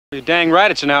You're dang right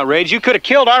it's an outrage. You could have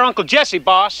killed our Uncle Jesse,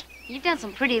 boss. You've done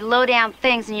some pretty low-down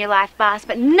things in your life, boss,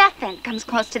 but nothing comes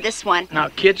close to this one. Now,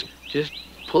 kids, just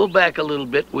pull back a little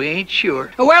bit. We ain't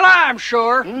sure. Well, I'm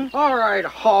sure. All right,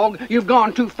 Hogg, you've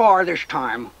gone too far this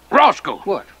time. Roscoe.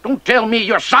 What? Don't tell me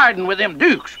you're siding with them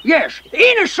dukes. Yes,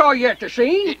 Enos saw you at the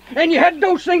scene, and you had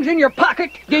those things in your pocket,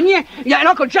 didn't you? Yeah, and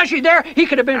Uncle Jesse there, he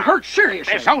could have been hurt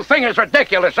seriously. This whole thing is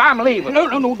ridiculous. I'm leaving. No.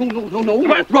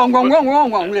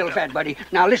 Wrong, little fat buddy.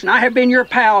 Now, listen, I have been your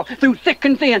pal through thick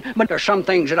and thin, but there's some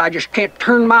things that I just can't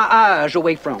turn my eyes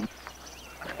away from.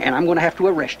 And I'm going to have to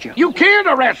arrest you. You can't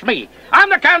arrest me. I'm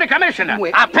the county commissioner.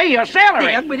 Wait. I pay your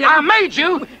salary. I made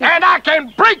you, and I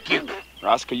can break you.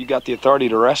 Roscoe, you got the authority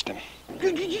to arrest him.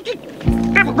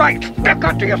 Right. I've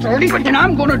got the authority, and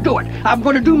I'm going to do it. I'm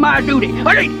going to do my duty.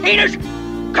 Enos,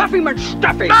 cuff him and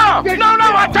stuff him. No,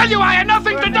 I tell you, I had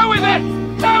nothing to do with it.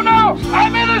 No,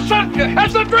 I'm innocent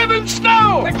as the driven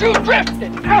snow. But you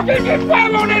drifted. Why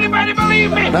won't anybody believe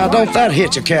me? Now, don't that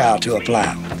hitch a cow to a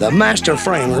plow? The master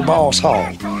framer, Boss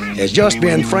Hogg, has just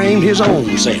been framed his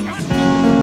own self.